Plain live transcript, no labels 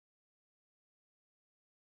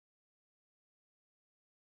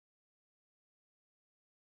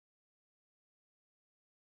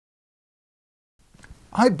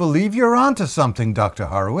I believe you're onto something, Dr.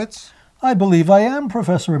 Horowitz. I believe I am,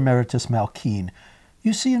 Professor Emeritus Malkeen.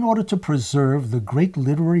 You see, in order to preserve the great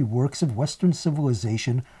literary works of Western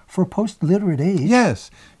civilization for a post-literate age...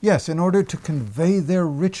 Yes, in order to convey their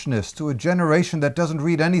richness to a generation that doesn't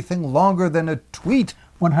read anything longer than a tweet,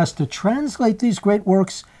 one has to translate these great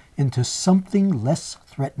works into something less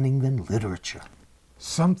threatening than literature.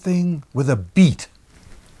 Something with a beat.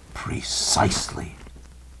 Precisely.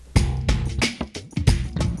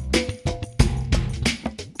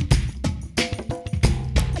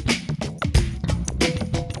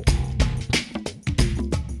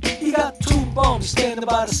 You got two bums standing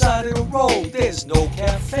by the side of the road. There's no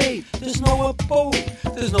cafe, there's no abode.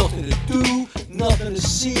 There's nothing to do, nothing to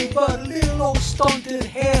see, but a little old stunted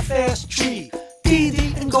half-assed tree. Dee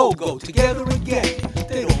Dee and Go-Go together again.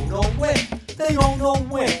 They don't know when, they don't know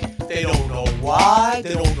when, they don't know why,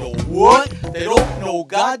 they don't know what, they don't know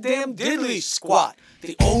goddamn diddly squat.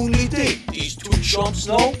 The only thing these two chumps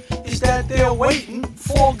know is that they're waiting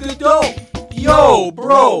for Godot. Yo,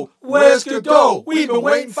 bro, where's Godot? We've been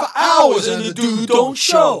waiting for hours and the dude don't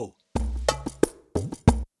show.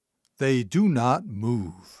 They do not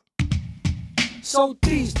move. So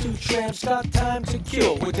these two tramps got time to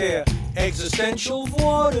kill with their existential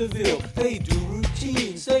vaudeville. They do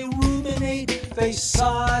routines, they ruminate, they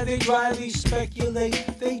sigh, they dryly speculate,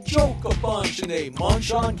 they joke a bunch and they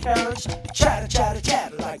munch on carrots, chatter, chatter,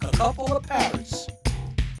 chatter like a couple of parrots.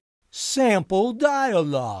 Sample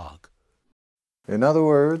dialogue. In other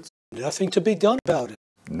words, Nothing to be done about it.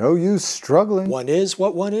 no use struggling, One is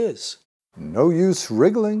what one is. no use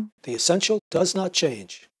wriggling, The essential does not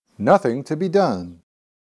change. nothing to be done.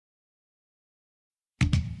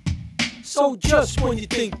 So just when you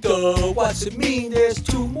think, duh, what's it mean? There's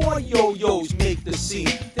two more yo-yos make the scene.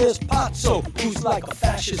 There's Potso, who's like a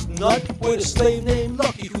fascist nut, with a slave named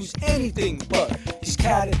Lucky, who's anything but. He's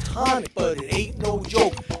catatonic, but it ain't no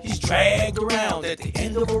joke. He's dragged around at the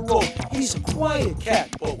end of a rope. He's a quiet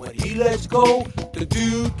cat, but when he lets go, the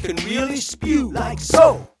dude can really spew like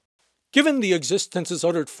so. Given the existences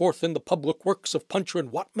uttered forth in the public works of Puncher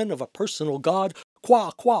and Watman of a personal god,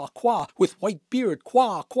 qua, qua, qua, with white beard,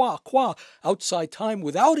 qua, qua, qua, outside time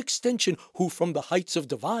without extension, who from the heights of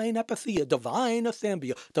divine apatheia, divine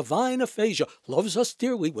athambia, divine aphasia, loves us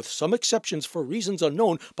dearly with some exceptions for reasons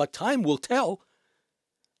unknown, but time will tell.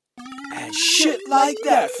 And shit like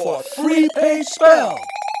that for a 3-page spell.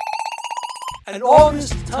 And all this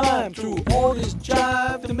time, through all this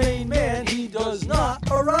jive, the main man, he does not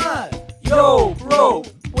arrive. Yo, bro,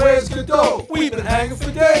 where's Godot? We've been hanging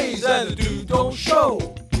for days and the dude don't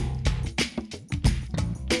show.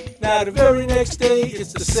 Now the very next day,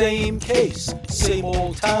 it's the same case. Same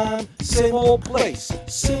old time, same old place,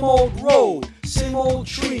 same old road, same old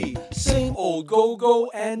tree, same old Go-Go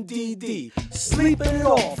and DD. Sleeping it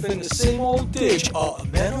off in the same old dish. A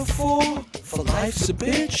metaphor for life's a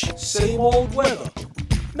bitch. Same old weather,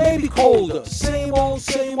 maybe colder. Same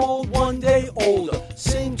old, one day older.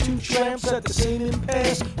 Same two tramps at the same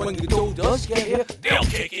impasse. When Godot does get here, they'll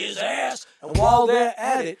kick his ass. And while they're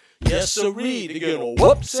at it, yes sirree, they're gonna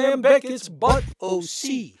whoop Sam Beckett's butt,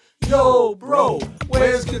 OC. Yo, bro,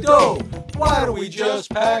 where's Godot? Why don't we just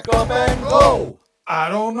pack up and go? I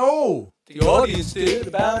don't know. The audience did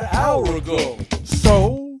about an hour ago.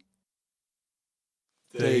 So,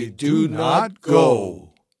 They do not go.